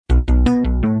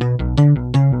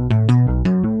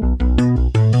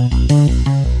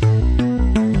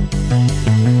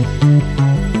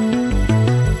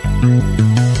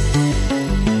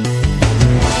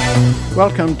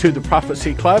welcome to the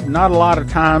Prophecy Club. Not a lot of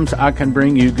times I can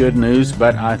bring you good news,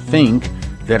 but I think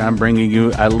that I'm bringing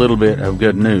you a little bit of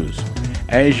good news.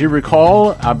 As you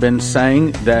recall, I've been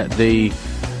saying that the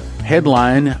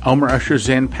headline, Omer ushers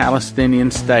in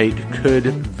Palestinian state, could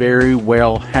very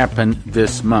well happen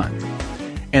this month.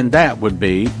 And that would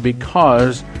be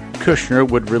because Kushner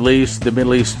would release the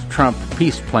Middle East Trump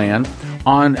peace plan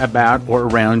on about or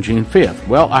around June 5th.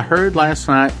 Well, I heard last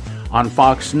night on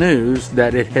Fox News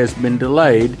that it has been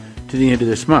delayed to the end of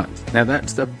this month. Now,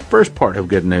 that's the first part of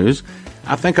good news.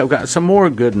 I think I've got some more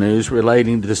good news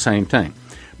relating to the same thing.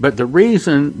 But the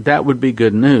reason that would be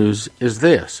good news is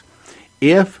this.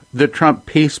 If the Trump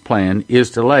peace plan is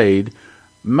delayed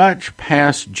much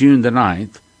past June the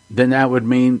 9th, then that would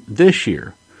mean this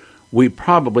year we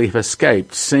probably have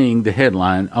escaped seeing the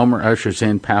headline, Omer ushers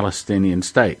in Palestinian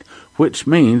state, which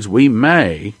means we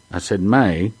may, I said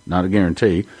may, not a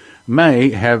guarantee, may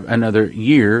have another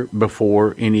year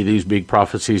before any of these big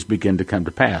prophecies begin to come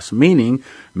to pass, meaning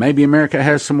maybe America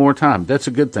has some more time. That's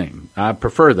a good thing. I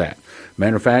prefer that.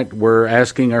 Matter of fact, we're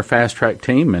asking our fast track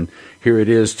team, and here it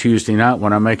is Tuesday night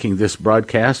when I'm making this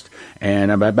broadcast,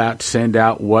 and I'm about to send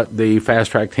out what the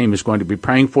fast track team is going to be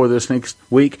praying for this next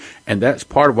week, and that's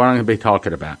part of what I'm going to be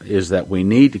talking about, is that we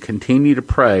need to continue to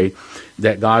pray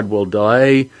that God will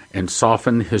delay and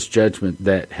soften his judgment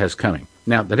that has coming.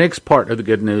 Now, the next part of the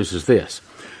good news is this.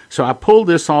 So I pulled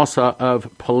this also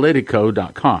of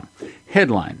Politico.com.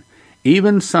 Headline,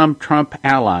 even some Trump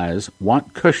allies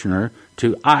want Kushner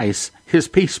to ice his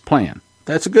peace plan.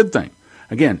 That's a good thing.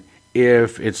 Again,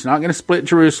 if it's not going to split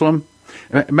Jerusalem,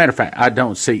 matter of fact, I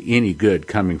don't see any good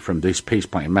coming from this peace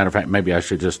plan. Matter of fact, maybe I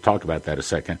should just talk about that a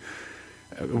second.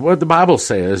 What the Bible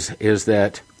says is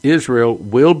that Israel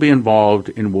will be involved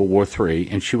in World War III,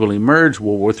 and she will emerge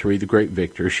World War III the great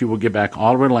victor. She will get back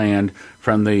all of her land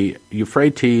from the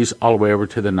Euphrates all the way over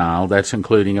to the Nile. That's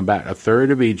including about a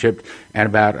third of Egypt and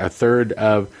about a third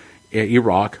of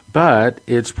Iraq, but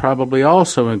it's probably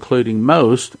also including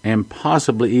most and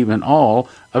possibly even all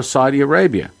of Saudi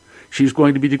Arabia. She's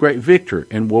going to be the great victor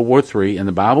in World War III, and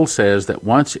the Bible says that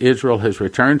once Israel has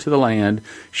returned to the land,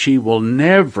 she will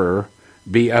never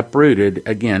be uprooted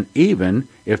again, even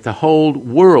if the whole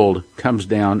world comes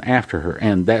down after her.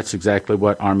 And that's exactly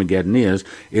what Armageddon is.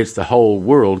 It's the whole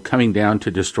world coming down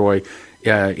to destroy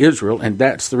Israel, and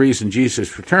that's the reason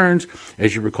Jesus returns.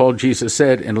 As you recall, Jesus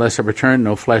said, unless I return,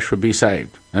 no flesh would be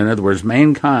saved. In other words,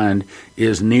 mankind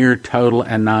is near total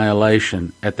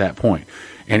annihilation at that point.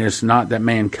 And it's not that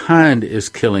mankind is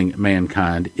killing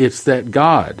mankind, it's that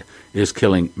God is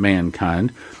killing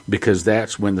mankind, because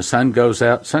that's when the sun goes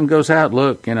out. Sun goes out,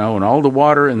 look, and all the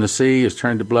water in the sea is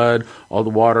turned to blood. All the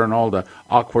water and all the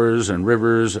aquifers and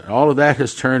rivers, all of that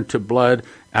has turned to blood.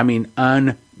 I mean,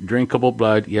 undrinkable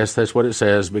blood. Yes, that's what it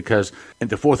says, because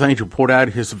the fourth angel poured out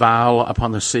his vial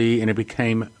upon the sea, and it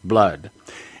became blood.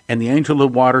 And the angel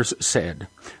of waters said,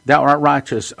 Thou art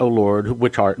righteous, O Lord,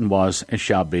 which art and was and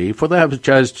shall be, for thou hast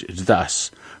judged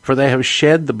thus. For they have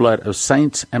shed the blood of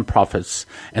saints and prophets,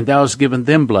 and thou hast given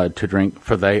them blood to drink,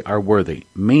 for they are worthy.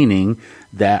 Meaning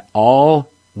that all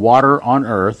water on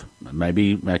earth,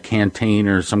 maybe a canteen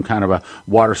or some kind of a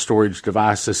water storage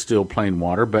device is still plain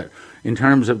water, but in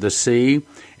terms of the sea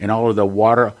and all of the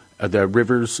water, the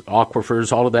rivers,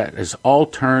 aquifers, all of that is all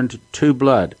turned to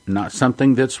blood. Not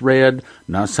something that's red,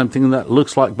 not something that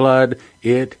looks like blood.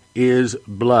 It is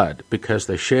blood, because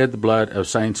they shed the blood of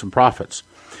saints and prophets.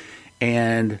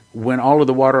 And when all of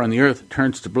the water on the earth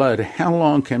turns to blood, how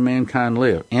long can mankind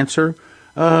live? Answer,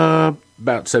 about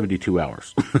 72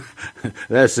 hours.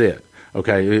 That's it.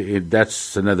 Okay,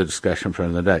 that's another discussion for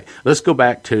another day. Let's go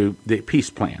back to the peace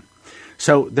plan.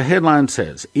 So the headline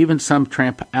says, even some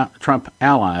Trump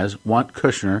allies want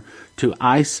Kushner to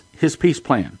ice his peace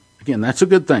plan. Again, that's a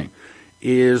good thing.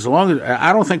 As long as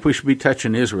I don't think we should be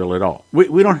touching Israel at all.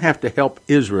 We don't have to help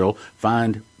Israel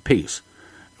find peace.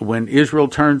 When Israel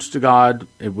turns to God,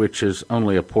 which is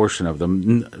only a portion of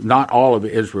them, not all of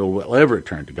Israel will ever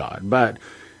turn to God, but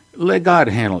let God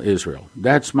handle Israel.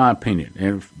 That's my opinion.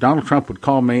 And if Donald Trump would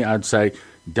call me, I'd say,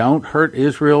 don't hurt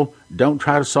Israel. Don't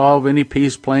try to solve any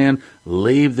peace plan.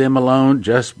 Leave them alone.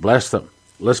 Just bless them.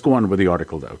 Let's go on with the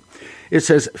article, though. It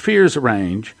says, fears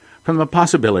range from the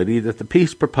possibility that the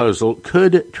peace proposal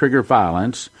could trigger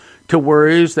violence to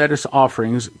worries that its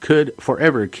offerings could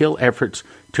forever kill efforts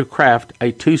to craft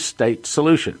a two-state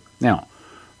solution. Now,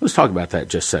 let's talk about that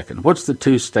just a second. What's the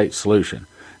two-state solution?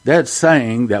 That's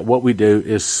saying that what we do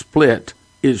is split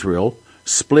Israel,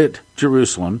 split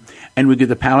Jerusalem, and we give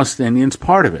the Palestinians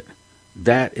part of it.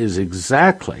 That is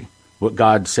exactly what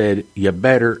God said you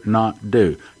better not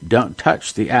do. Don't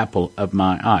touch the apple of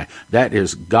my eye. That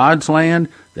is God's land.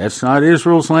 That's not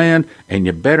Israel's land, and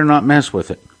you better not mess with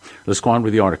it. Let's go on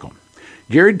with the article.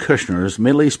 Jared Kushner's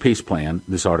Middle East peace plan,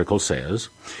 this article says,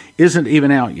 isn't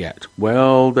even out yet.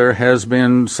 Well, there has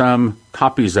been some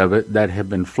copies of it that have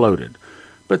been floated.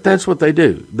 But that's what they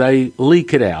do. They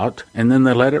leak it out, and then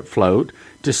they let it float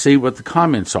to see what the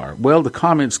comments are. Well, the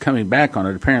comments coming back on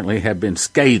it apparently have been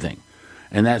scathing,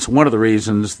 and that's one of the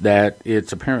reasons that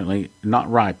it's apparently not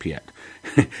ripe yet.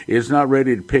 It's not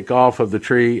ready to pick off of the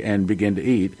tree and begin to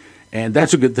eat, and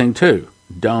that's a good thing, too.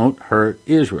 Don't hurt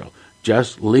Israel.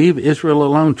 Just leave Israel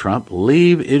alone, Trump.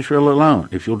 Leave Israel alone.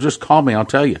 If you'll just call me, I'll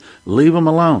tell you. Leave them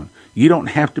alone. You don't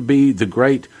have to be the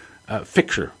great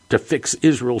fixer to fix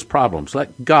Israel's problems.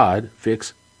 Let God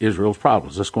fix Israel's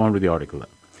problems. Let's go on with the article, though.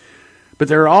 But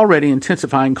there are already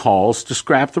intensifying calls to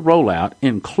scrap the rollout,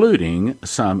 including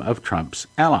some of Trump's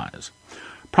allies.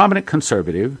 Prominent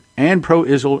conservative and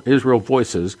pro-Israel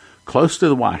voices close to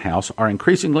the White House are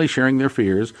increasingly sharing their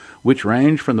fears, which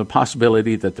range from the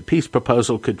possibility that the peace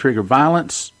proposal could trigger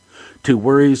violence to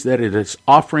worries that its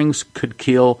offerings could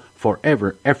kill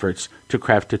forever efforts to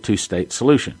craft a two-state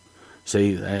solution.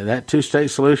 See, that two-state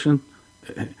solution?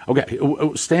 Okay,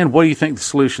 Stan, what do you think the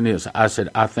solution is? I said,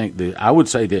 I would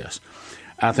say this.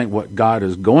 I think what God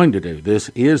is going to do, this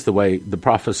is the way the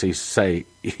prophecies say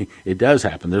it does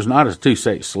happen. There's not a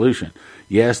two-state solution.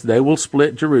 Yes, they will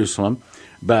split Jerusalem,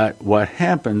 but what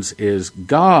happens is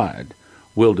God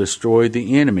will destroy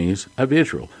the enemies of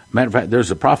Israel. Matter of fact,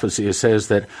 there's a prophecy that says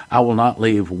that I will not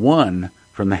leave one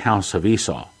from the house of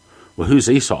Esau. Well, who's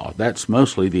Esau? That's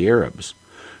mostly the Arabs.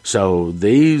 So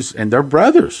these, and they're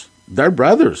brothers,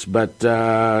 but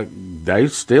they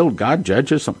still, God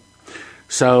judges them.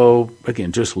 So,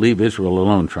 again, just leave Israel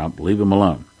alone, Trump. Leave them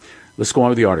alone. Let's go on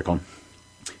with the article.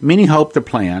 Many hoped the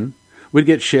plan would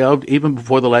get shelved even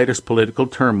before the latest political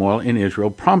turmoil in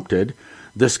Israel prompted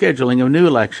the scheduling of new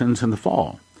elections in the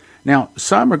fall. Now,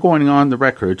 some are going on the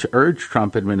record to urge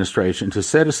Trump administration to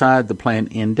set aside the plan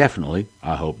indefinitely.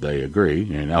 I hope they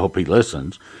agree, and I hope he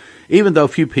listens, even though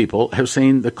few people have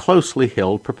seen the closely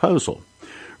held proposal.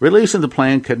 Releasing the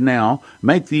plan could now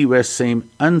make the U.S.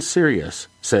 seem unserious,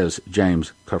 says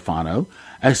James Carfano,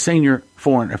 a senior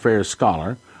foreign affairs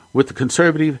scholar with the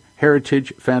Conservative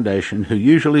Heritage Foundation, who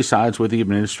usually sides with the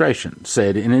administration,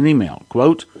 said in an email,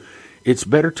 quote, "It's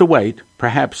better to wait,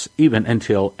 perhaps even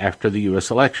until after the U.S.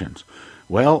 elections."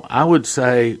 Well, I would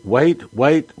say wait.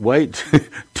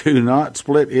 Do not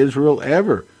split Israel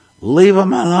ever. Leave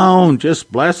them alone.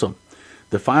 Just bless them.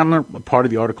 The final part of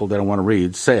the article that I want to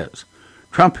read says,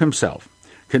 Trump himself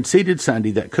conceded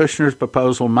Sunday that Kushner's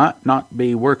proposal might not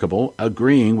be workable,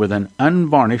 agreeing with an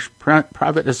unvarnished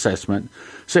private assessment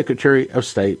Secretary of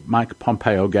State Mike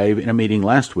Pompeo gave in a meeting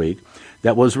last week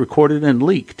that was recorded and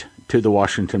leaked to the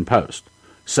Washington Post.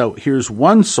 So here's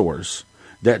one source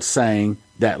that's saying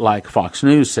that, like Fox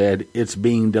News said, it's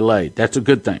being delayed. That's a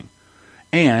good thing.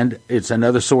 And it's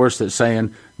another source that's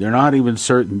saying they're not even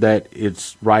certain that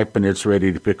it's ripe and it's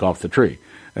ready to pick off the tree.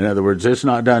 In other words, it's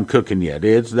not done cooking yet.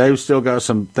 They've still got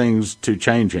some things to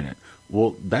change in it.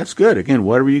 Well, that's good. Again,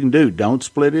 whatever you can do, don't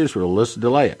split Israel. Let's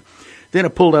delay it. Then I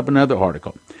pulled up another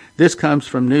article. This comes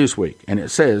from Newsweek, and it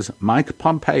says, Mike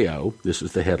Pompeo, this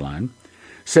is the headline,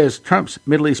 says Trump's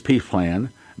Middle East peace plan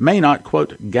may not,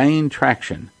 quote, gain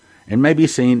traction and may be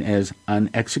seen as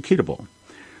unexecutable.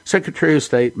 Secretary of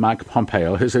State Mike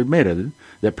Pompeo has admitted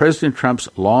that President Trump's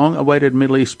long-awaited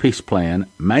Middle East peace plan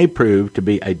may prove to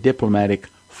be a diplomatic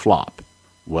flop.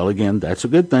 Well, again, that's a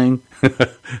good thing.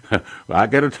 I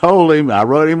could have told him, I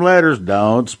wrote him letters,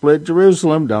 don't split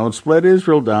Jerusalem, don't split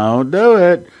Israel, don't do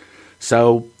it.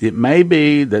 So it may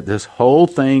be that this whole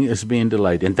thing is being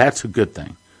delayed, and that's a good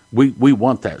thing. We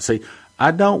want that. See, I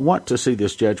don't want to see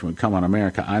this judgment come on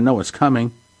America. I know it's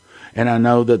coming, and I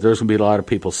know that there's going to be a lot of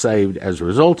people saved as a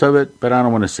result of it, but I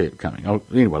don't want to see it coming.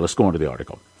 Anyway, let's go on to the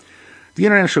article. The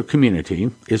international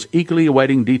community is eagerly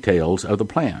awaiting details of the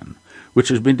plan, which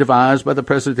has been devised by the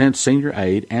president's senior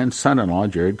aide and son-in-law,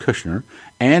 Jared Kushner,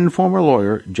 and former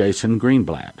lawyer Jason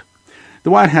Greenblatt. The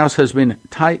White House has been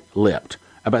tight-lipped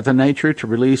about the nature to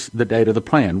release the date of the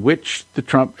plan, which the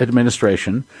Trump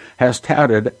administration has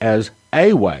touted as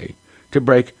a way to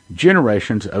break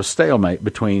generations of stalemate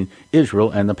between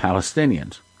Israel and the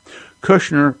Palestinians.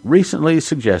 Kushner recently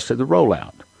suggested the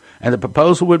rollout, and the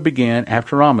proposal would begin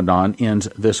after Ramadan ends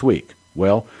this week.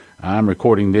 Well, I'm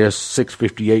recording this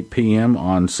 6:58 p.m.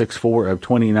 on 6/4 of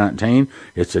 2019.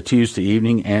 It's a Tuesday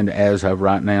evening, and as of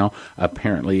right now,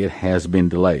 apparently it has been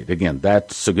delayed. Again,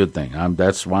 that's a good thing.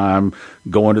 That's why I'm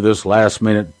going to this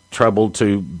last-minute trouble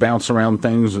to bounce around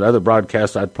things and other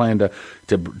broadcasts I'd planned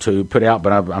to put out,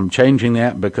 but I'm changing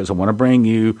that because I want to bring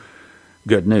you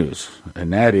good news,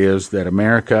 and that is that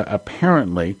America,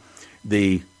 apparently,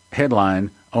 the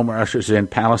headline, Omar ushers in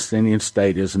Palestinian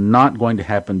state, is not going to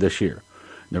happen this year.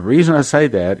 The reason I say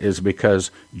that is because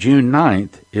June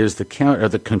 9th is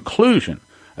the conclusion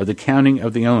of the counting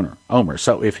of the Omer.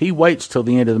 So if he waits till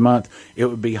the end of the month, it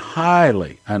would be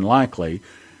highly unlikely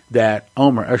that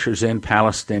Omer ushers in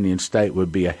Palestinian state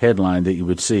would be a headline that you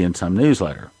would see in some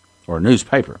newsletter or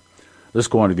newspaper. Let's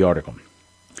go on to the article.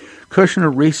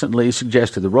 Kushner recently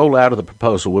suggested the rollout of the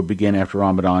proposal would begin after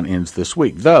Ramadan ends this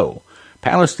week, though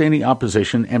Palestinian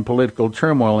opposition and political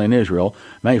turmoil in Israel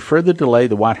may further delay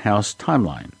the White House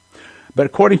timeline. But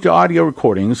according to audio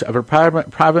recordings of a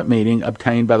private meeting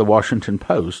obtained by the Washington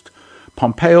Post,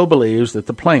 Pompeo believes that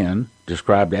the plan,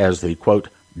 described as the, quote,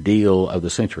 deal of the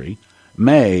century,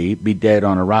 may be dead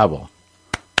on arrival.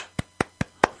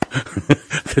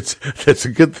 That's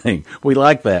a good thing. We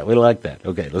like that.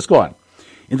 Okay, let's go on.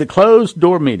 In the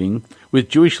closed-door meeting with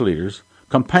Jewish leaders,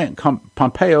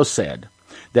 Pompeo said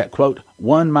that, quote,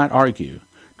 one might argue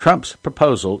Trump's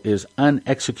proposal is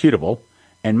unexecutable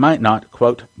and might not,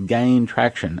 quote, gain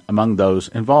traction among those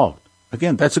involved.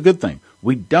 Again, that's a good thing.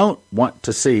 We don't want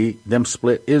to see them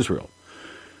split Israel.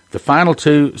 The final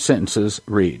two sentences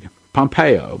read,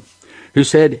 Pompeo, who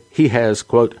said he has,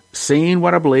 quote, seen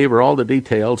what I believe are all the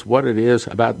details, what it is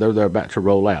about they're about to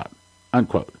roll out,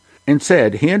 unquote, and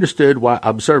said he understood why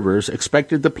observers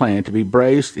expected the plan to be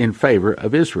braced in favor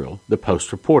of Israel, the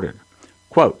Post reported.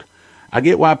 Quote, I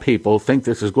get why people think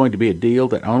this is going to be a deal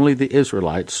that only the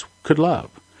Israelites could love.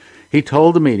 He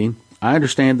told the meeting, I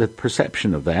understand the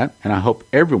perception of that, and I hope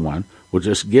everyone will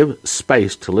just give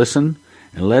space to listen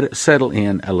and let it settle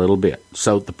in a little bit.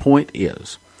 So the point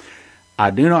is, I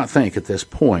do not think at this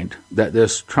point that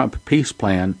this Trump peace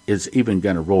plan is even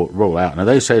going to roll out. Now,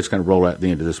 they say it's going to roll out at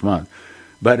the end of this month.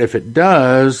 But if it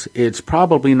does, it's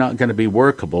probably not going to be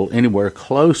workable anywhere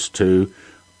close to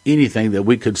anything that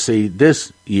we could see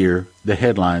this year, the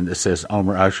headline that says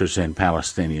Omar ushers in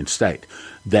Palestinian state.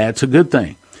 That's a good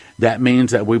thing. That means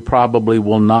that we probably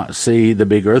will not see the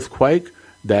big earthquake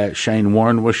that Shane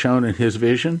Warren was shown in his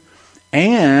vision.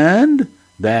 And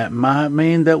that might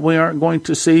mean that we aren't going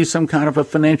to see some kind of a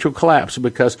financial collapse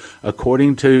because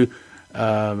according to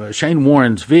Shane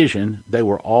Warren's vision, they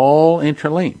were all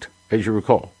interlinked, as you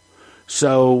recall.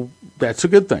 So that's a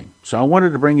good thing. So I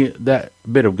wanted to bring you that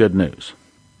bit of good news.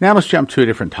 Now let's jump to a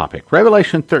different topic.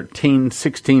 Revelation 13,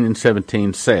 16, and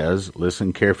 17 says,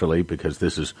 listen carefully because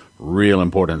this is real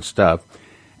important stuff,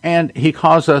 and he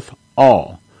causeth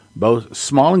all, both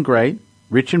small and great,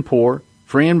 rich and poor,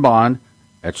 free and bond,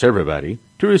 that's everybody,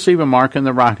 to receive a mark in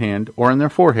their right hand or in their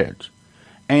foreheads.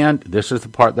 And this is the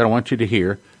part that I want you to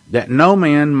hear, that no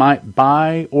man might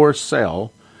buy or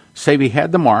sell, save he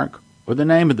had the mark, or the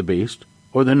name of the beast,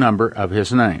 or the number of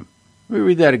his name. Let me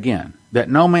read that again. That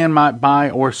no man might buy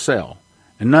or sell.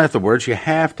 In other words, you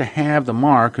have to have the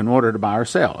mark in order to buy or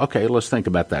sell. Okay, let's think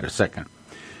about that a second.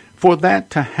 For that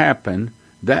to happen,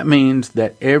 that means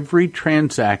that every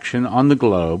transaction on the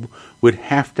globe would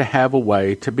have to have a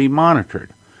way to be monitored.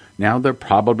 Now, they're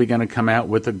probably going to come out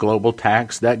with a global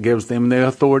tax that gives them the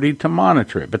authority to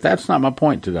monitor it. But that's not my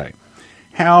point today.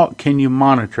 How can you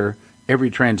monitor every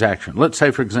transaction? Let's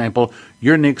say, for example,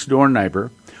 your next door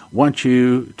neighbor wants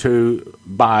you to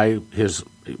buy his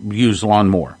used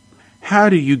lawnmower. How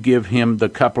do you give him the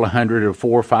couple of hundred or $400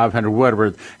 or $500,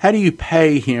 whatever? How do you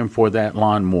pay him for that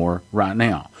lawnmower right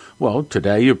now? Well,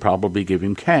 today you probably give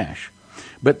him cash.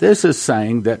 But this is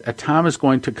saying that a time is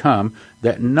going to come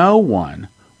that no one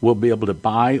will be able to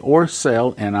buy or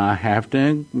sell, and I have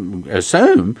to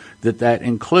assume that that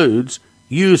includes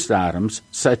used items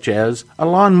such as a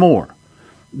lawnmower.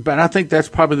 But I think that's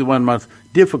probably one of the most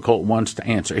difficult ones to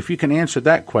answer. If you can answer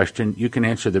that question, you can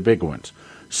answer the big ones.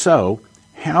 So,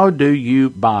 how do you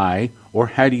buy or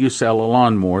how do you sell a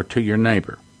lawnmower to your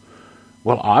neighbor?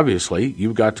 Well, obviously,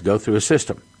 you've got to go through a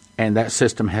system, and that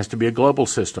system has to be a global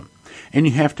system. And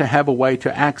you have to have a way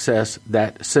to access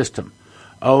that system.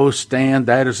 Oh, Stan,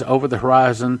 that is over the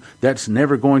horizon. That's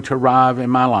never going to arrive in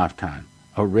my lifetime.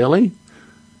 Oh, really?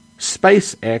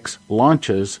 SpaceX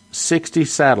launches 60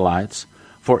 satellites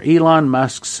for Elon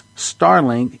Musk's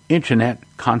Starlink Internet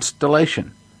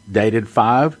constellation, dated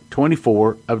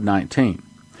 5/24 of 19.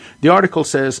 The article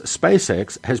says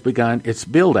SpaceX has begun its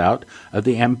build-out of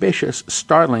the ambitious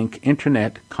Starlink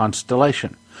Internet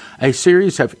constellation, a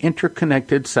series of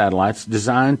interconnected satellites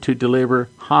designed to deliver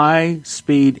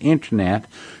high-speed Internet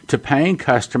to paying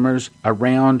customers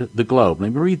around the globe.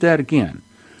 Let me read that again.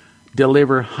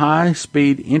 deliver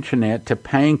high-speed internet to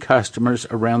paying customers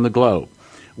around the globe.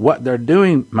 What they're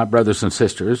doing, my brothers and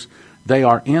sisters, they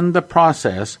are in the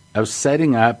process of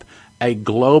setting up a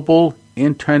global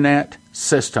internet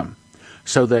system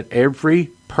so that every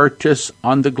purchase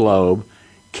on the globe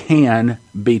can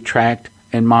be tracked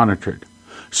and monitored,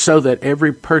 so that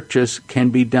every purchase can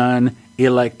be done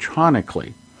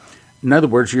electronically. In other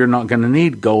words, you're not going to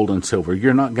need gold and silver.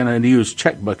 You're not going to use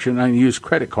checkbooks. You're not going to use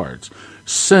credit cards.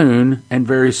 Soon, and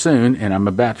very soon, and I'm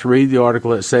about to read the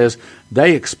article, it says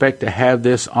they expect to have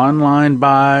this online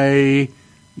by,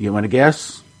 you want to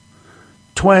guess?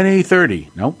 2030.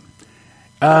 Nope.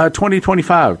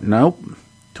 2025. Nope.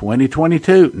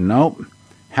 2022. Nope.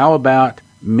 How about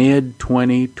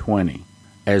mid-2020?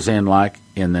 As in like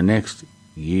in the next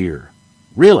year.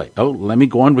 Really? Oh, let me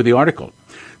go on with the article.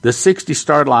 The 60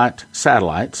 Starlight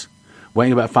satellites,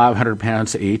 weighing about 500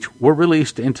 pounds each, were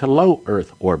released into low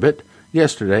Earth orbit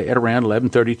yesterday at around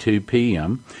 11:32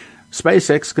 p.m.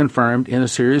 SpaceX confirmed in a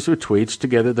series of tweets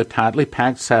together the tightly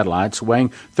packed satellites weighing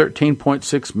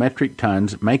 13.6 metric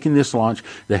tons, making this launch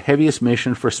the heaviest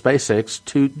mission for SpaceX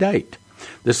to date.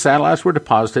 The satellites were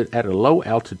deposited at a low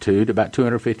altitude, about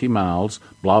 250 miles,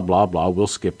 blah, blah, blah. We'll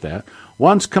skip that.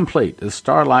 Once complete, the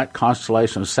Starlight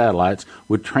constellation of satellites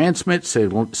would transmit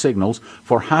signals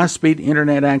for high-speed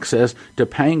internet access to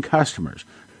paying customers.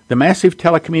 The massive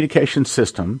telecommunications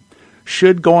system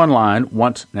should go online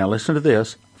once, now listen to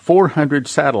this, 400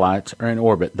 satellites are in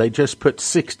orbit. They just put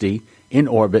 60 in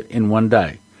orbit in one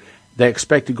day. They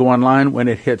expect to go online when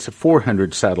it hits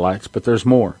 400 satellites, but there's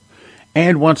more.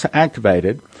 And once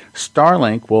activated,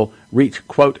 Starlink will reach,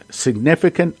 quote,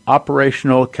 significant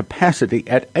operational capacity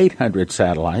at 800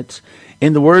 satellites.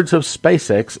 In the words of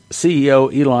SpaceX CEO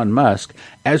Elon Musk,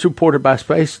 as reported by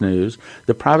Space News,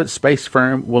 the private space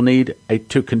firm will need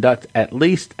to conduct at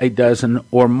least a dozen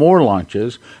or more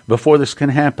launches before this can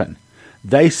happen.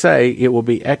 They say it will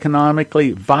be economically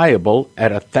viable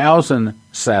at 1,000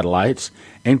 satellites.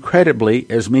 Incredibly,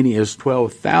 as many as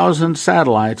 12,000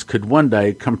 satellites could one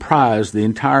day comprise the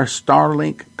entire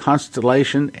Starlink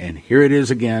constellation, and here it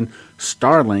is again,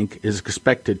 Starlink is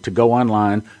expected to go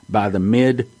online by the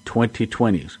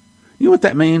mid-2020s. You know what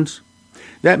that means?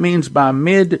 That means by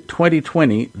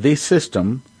mid-2020, the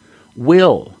system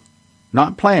will,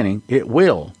 not planning, it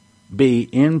will be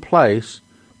in place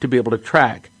to be able to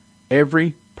track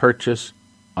every purchase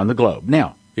on the globe.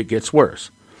 Now, it gets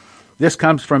worse. This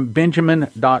comes from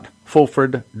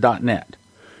benjamin.fulford.net.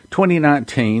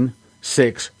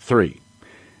 2019-6-3.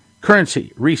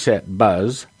 Currency reset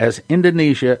buzz as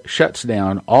Indonesia shuts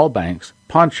down all banks,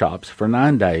 pawn shops for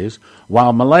 9 days,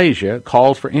 while Malaysia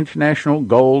calls for international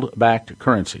gold-backed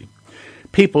currency.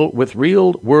 People with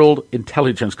real-world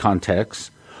intelligence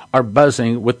contexts are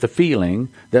buzzing with the feeling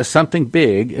that something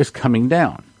big is coming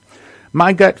down.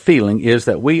 My gut feeling is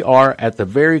that we are at the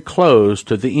very close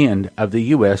to the end of the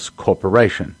U.S.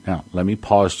 corporation. Now, let me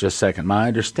pause just a second. My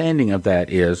understanding of that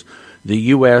is the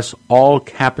U.S.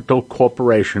 all-capital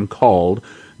corporation called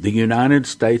the United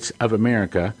States of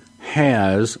America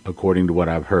has, according to what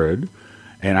I've heard,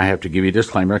 and I have to give you a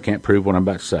disclaimer, I can't prove what I'm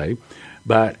about to say,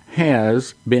 but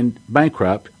has been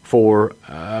bankrupt for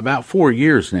about 4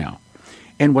 years now.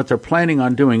 And what they're planning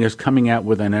on doing is coming out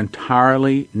with an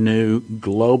entirely new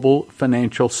global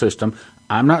financial system.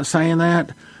 I'm not saying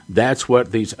that. That's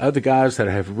what these other guys that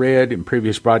I have read in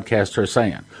previous broadcasts are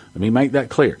saying. Let me make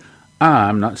that clear.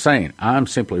 I'm not saying. I'm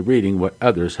simply reading what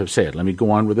others have said. Let me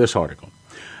go on with this article.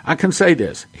 I can say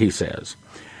this, he says,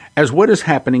 as what is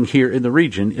happening here in the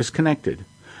region is connected.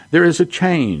 There is a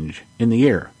change in the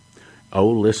air. Oh,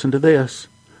 listen to this.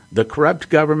 The corrupt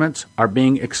governments are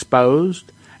being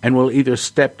exposed and will either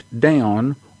step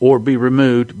down or be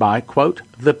removed by, quote,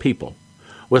 the people,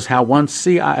 was how one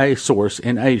CIA source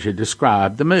in Asia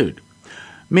described the mood.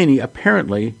 Many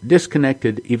apparently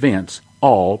disconnected events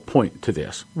all point to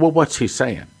this. Well, what's he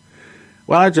saying?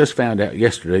 Well, I just found out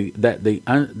yesterday that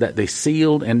the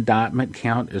sealed indictment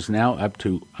count is now up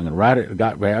to, I'm going to write it, I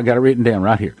got it written down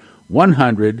right here,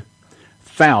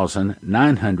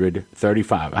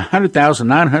 100,935.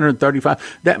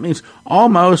 100,935. That means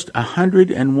almost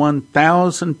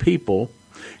 101,000 people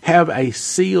have a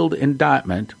sealed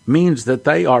indictment, means that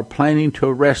they are planning to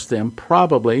arrest them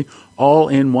probably all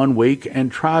in 1 week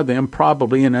and try them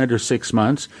probably in under 6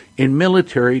 months in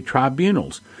military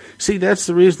tribunals. See, that's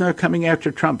the reason they're coming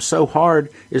after Trump so hard,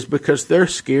 is because they're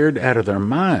scared out of their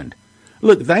mind.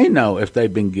 Look, they know if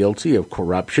they've been guilty of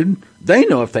corruption. They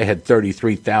know if they had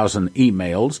 33,000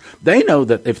 emails. They know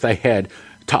that if they had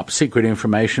top secret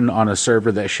information on a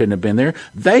server that shouldn't have been there.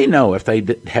 They know if they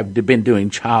have been doing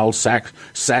child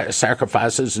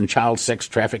sacrifices and child sex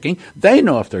trafficking. They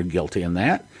know if they're guilty in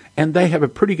that. And they have a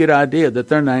pretty good idea that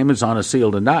their name is on a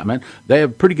sealed indictment. They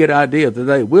have a pretty good idea that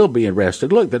they will be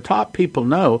arrested. Look, the top people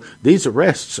know these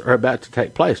arrests are about to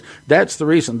take place. That's the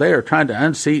reason they are trying to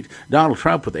unseat Donald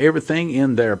Trump with everything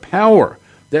in their power.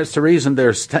 That's the reason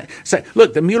they're saying,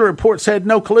 look, the Mueller report said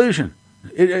no collusion.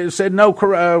 It said no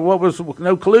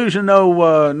collusion,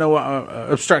 no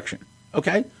obstruction.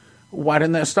 Okay? Why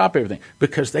didn't that stop everything?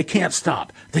 Because they can't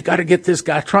stop. They got to get this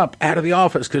guy Trump out of the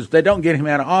office, because if they don't get him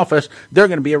out of office, they're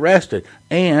going to be arrested,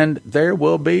 and there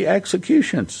will be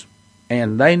executions.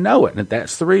 And they know it, and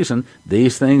that's the reason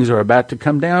these things are about to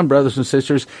come down, brothers and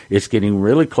sisters. It's getting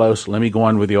really close. Let me go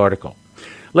on with the article.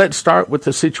 Let's start with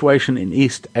the situation in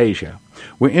East Asia,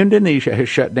 where Indonesia has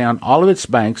shut down all of its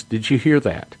banks. Did you hear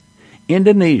that?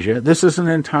 Indonesia, this is an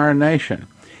entire nation.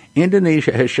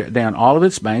 Indonesia has shut down all of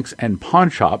its banks and pawn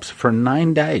shops for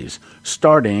 9 days,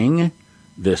 starting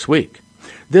this week.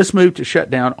 This move to shut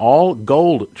down all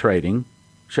gold trading.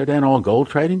 Shut down all gold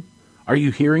trading? Are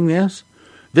you hearing this?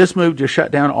 This move to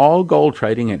shut down all gold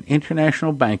trading and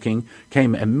international banking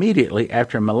came immediately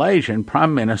after Malaysian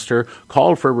Prime Minister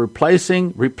called for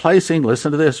replacing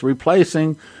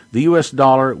the U.S.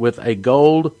 dollar with a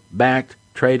gold-backed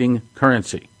trading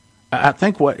currency. I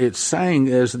think what it's saying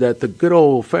is that the good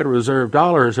old Federal Reserve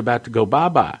dollar is about to go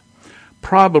bye-bye.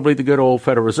 Probably the good old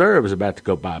Federal Reserve is about to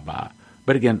go bye-bye.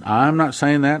 But again, I'm not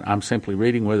saying that. I'm simply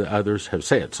reading what others have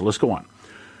said. So let's go on.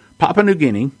 Papua New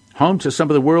Guinea, home to some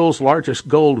of the world's largest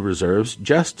gold reserves,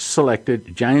 just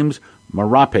selected James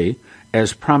Marape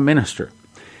as Prime Minister.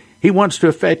 He wants to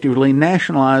effectively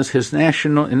nationalize his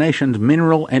nation's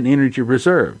mineral and energy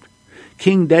reserve.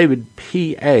 King David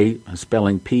P.A.,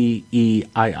 spelling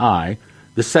P-E-I-I,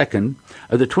 II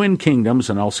of the Twin Kingdoms,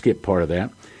 and I'll skip part of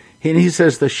that, and he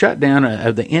says the shutdown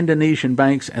of the Indonesian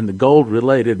banks and the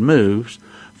gold-related moves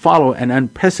follow an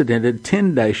unprecedented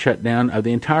 10-day shutdown of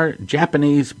the entire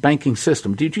Japanese banking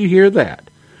system. Did you hear that?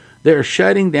 They're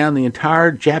shutting down the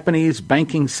entire Japanese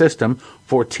banking system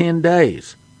for 10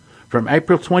 days, from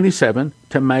April 27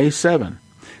 to May 7.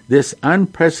 This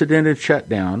unprecedented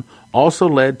shutdown also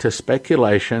led to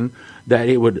speculation that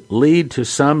it would lead to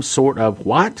some sort of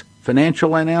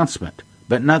financial announcement,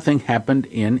 but nothing happened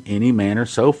in any manner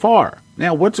so far.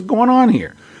 Now, what's going on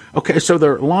here? Okay, so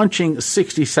they're launching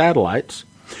 60 satellites.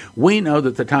 We know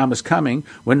that the time is coming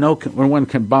when one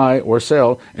can buy or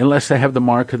sell unless they have the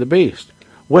mark of the beast.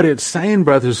 What it's saying,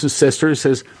 brothers and sisters,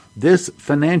 is this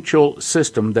financial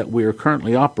system that we are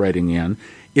currently operating in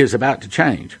is about to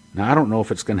change. Now, I don't know if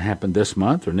it's going to happen this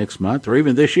month or next month or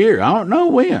even this year. I don't know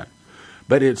when.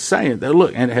 But it's saying that,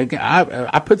 look, and again,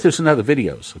 I put this in other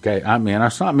videos, okay? I mean,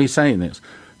 it's not me saying this.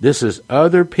 This is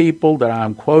other people that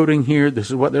I'm quoting here. This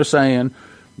is what they're saying.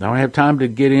 I don't have time to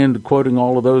get into quoting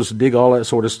all of those, dig all that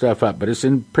sort of stuff up, but it's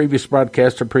in previous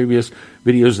broadcasts or previous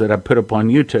videos that I put up on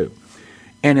YouTube.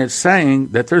 And it's saying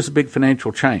that there's a big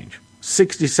financial change.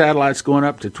 60 satellites going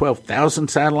up to 12,000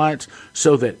 satellites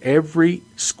so that every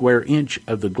square inch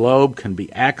of the globe can be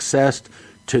accessed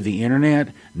to the internet.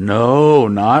 No,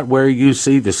 not where you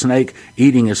see the snake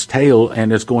eating its tail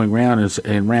and it's going round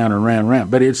and round and round and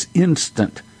round, but it's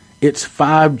instant. It's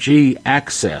 5G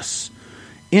access,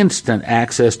 instant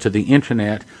access to the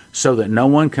internet, so that no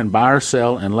one can buy or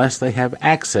sell unless they have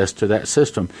access to that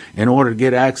system. In order to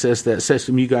get access to that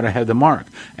system, you got to have the mark.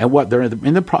 And what they're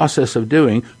in the process of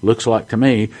doing, looks like to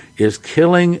me, is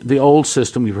killing the old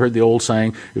system. You've heard the old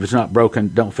saying, if it's not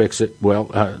broken, don't fix it.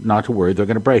 Well, not to worry, they're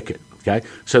going to break it. Okay,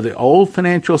 so the old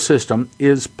financial system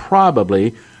is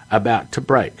probably about to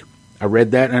break. I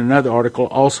read that in another article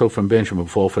also from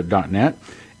BenjaminFulford.net,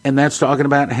 and that's talking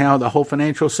about how the whole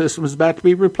financial system is about to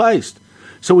be replaced.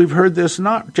 So we've heard this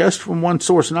not just from one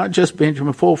source, not just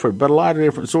Benjamin Fulford, but a lot of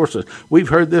different sources. We've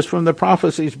heard this from the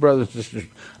prophecies, brothers and sisters.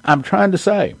 I'm trying to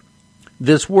say,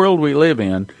 this world we live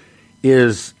in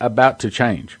is about to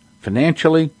change.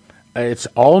 Financially, it's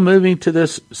all moving to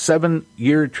this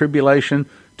 7-year tribulation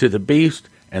to the beast,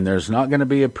 and there's not going to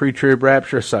be a pre-trib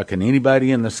rapture sucking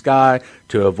anybody in the sky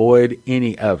to avoid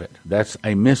any of it. That's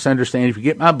a misunderstanding. If you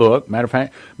get my book, matter of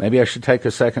fact, maybe I should take a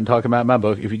second talking about my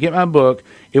book. If you get my book,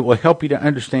 it will help you to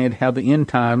understand how the end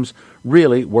times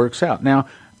really works out. Now,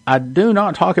 I do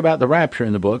not talk about the rapture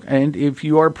in the book, and if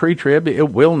you are pre-trib,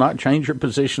 it will not change your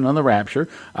position on the rapture.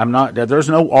 There's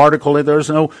no article,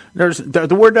 the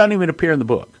word doesn't even appear in the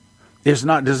book. It's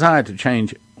not designed to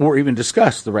change or even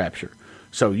discuss the rapture.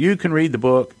 So you can read the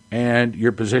book, and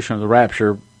your position on the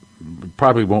rapture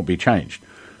probably won't be changed.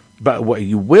 But what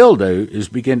you will do is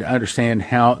begin to understand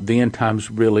how the end times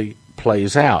really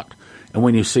plays out. And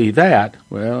when you see that,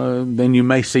 well, then you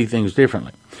may see things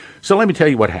differently. So let me tell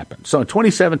you what happened. So in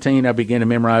 2017, I began to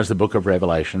memorize the book of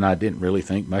Revelation. I didn't really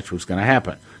think much was going to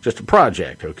happen. Just a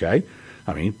project, okay?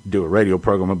 I mean, do a radio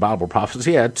program of Bible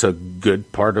prophecy. Yeah, it's a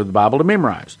good part of the Bible to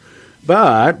memorize.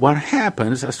 But what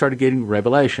happened is I started getting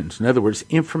revelations. In other words,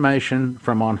 information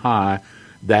from on high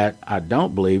that I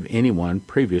don't believe anyone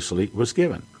previously was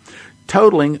given.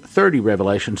 Totaling 30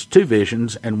 revelations, 2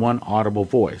 visions, and 1 audible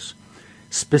voice.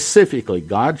 Specifically,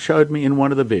 God showed me in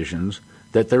one of the visions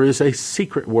that there is a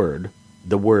secret word.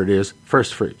 The word is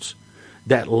first fruits,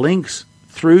 that links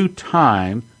through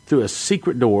time, through a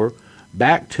secret door,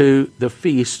 back to the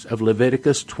feast of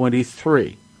Leviticus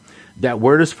 23. That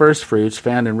word is first fruits,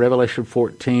 found in Revelation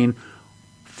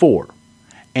 14:4.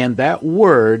 And that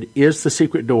word is the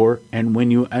secret door, and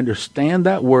when you understand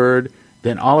that word,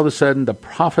 then all of a sudden the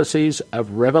prophecies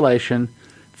of Revelation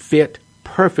fit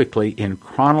perfectly in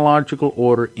chronological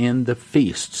order in the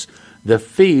feasts. The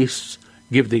feasts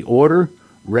give the order,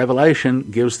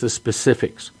 Revelation gives the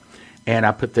specifics. And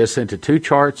I put this into 2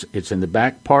 charts. It's in the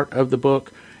back part of the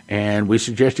book, and we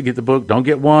suggest you get the book. Don't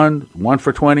get one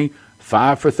for 20,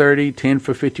 5 for 30, 10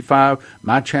 for 55.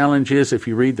 My challenge is if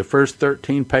you read the first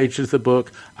 13 pages of the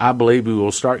book, I believe we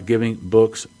will start giving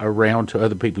books around to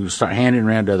other people. We'll start handing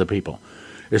around to other people,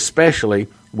 especially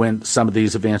when some of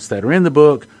these events that are in the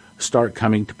book start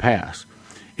coming to pass.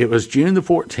 It was June the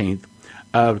 14th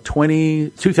of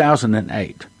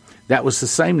 2008. That was the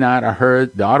same night I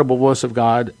heard the audible voice of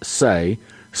God say,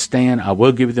 "Stan, I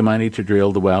will give you the money to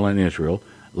drill the well in Israel."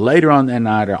 Later on that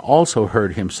night, I also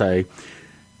heard him say,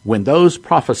 "When those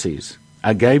prophecies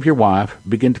I gave your wife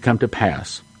begin to come to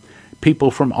pass, people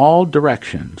from all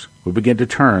directions will begin to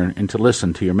turn and to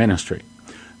listen to your ministry.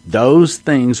 Those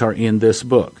things are in this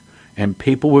book, and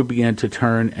people will begin to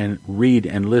turn and read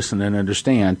and listen and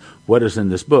understand what is in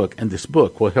this book, and this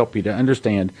book will help you to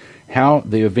understand how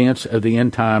the events of the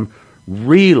end time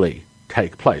really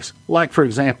take place." Like, for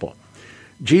example,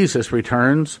 Jesus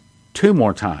returns 2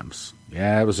 more times.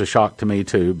 Yeah, it was a shock to me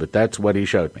too, but that's what he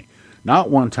showed me. Not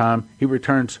 1 time, he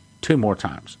returns 2 more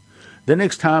times. The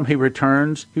next time he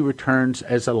returns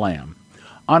as a lamb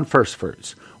on first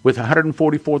fruits with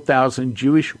 144,000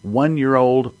 Jewish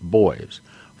 1-year-old boys.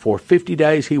 For 50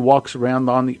 days he walks around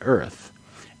on the earth.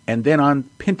 And then on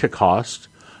Pentecost,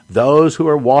 those who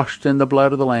are washed in the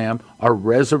blood of the Lamb are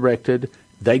resurrected.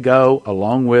 They go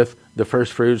along with the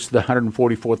first fruits, the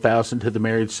 144,000, to the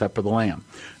marriage supper of the Lamb.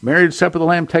 Marriage supper of the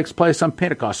Lamb takes place on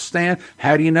Pentecost. Stan,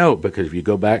 how do you know? Because if you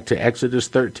go back to Exodus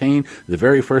 13, the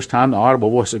very first time the audible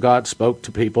voice of God spoke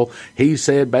to people, he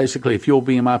said basically, "If you'll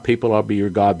be my people, I'll be your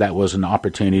God." That was an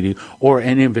opportunity or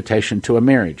an invitation to a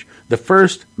marriage. The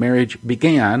first marriage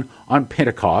began on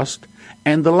Pentecost,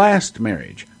 and the last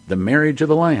marriage, the marriage of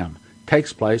the Lamb,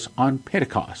 takes place on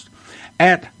Pentecost.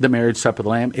 At the marriage supper of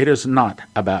the Lamb, it is not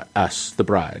about us, the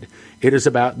bride. It is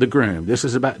about the groom. This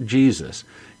is about Jesus.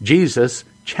 Jesus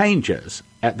changes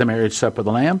at the marriage supper of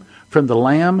the Lamb from the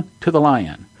lamb to the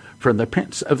lion, from the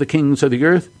prince of the kings of the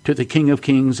earth to the King of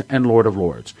kings and Lord of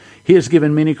lords. He has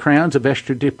given many crowns, a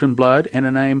vesture dipped in blood, and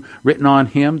a name written on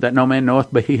him that no man knoweth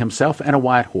but he himself, and a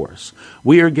white horse.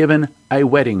 We are given a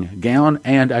wedding gown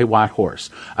and a white horse.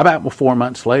 About 4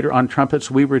 months later, on trumpets,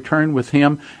 we return with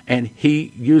him, and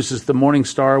he uses the morning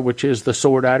star, which is the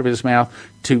sword out of his mouth,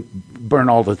 to burn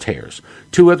all the tares.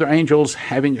 2 other angels,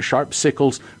 having sharp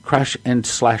sickles, crush and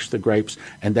slash the grapes,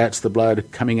 and that's the blood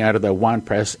coming out of the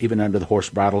winepress, even under the horse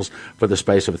bridles, for the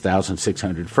space of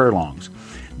 1,600 furlongs.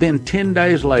 Then 10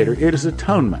 days later, it is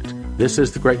atonement. This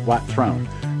is the great white throne.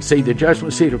 See, the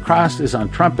judgment seat of Christ is on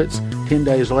trumpets. 10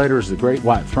 days later is the great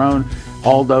white throne.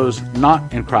 All those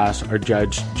not in Christ are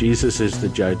judged. Jesus is the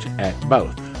judge at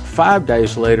both. 5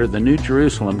 days later, the New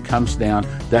Jerusalem comes down.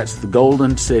 That's the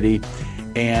golden city.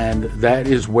 And that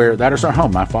is our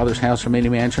home. My Father's house are many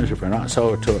mansions. If we're not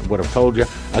so, I would have told you.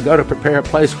 I go to prepare a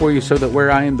place for you so that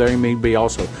where I am, there you may be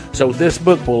also. So this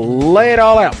book will lay it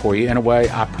all out for you in a way,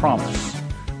 I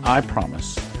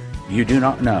promise. You do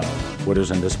not know what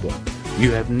is in this book.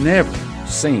 You have never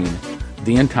seen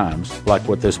the end times like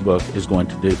what this book is going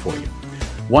to do for you.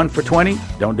 1 for 20,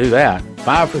 don't do that.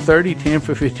 5 for 30, 10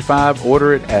 for 55.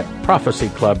 Order it at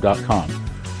prophecyclub.com.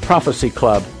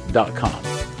 Prophecyclub.com.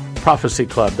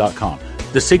 Prophecyclub.com.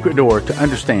 The secret door to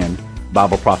understand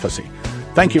Bible prophecy.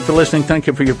 Thank you for listening. Thank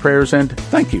you for your prayers, and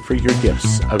thank you for your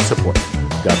gifts of support.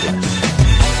 God bless.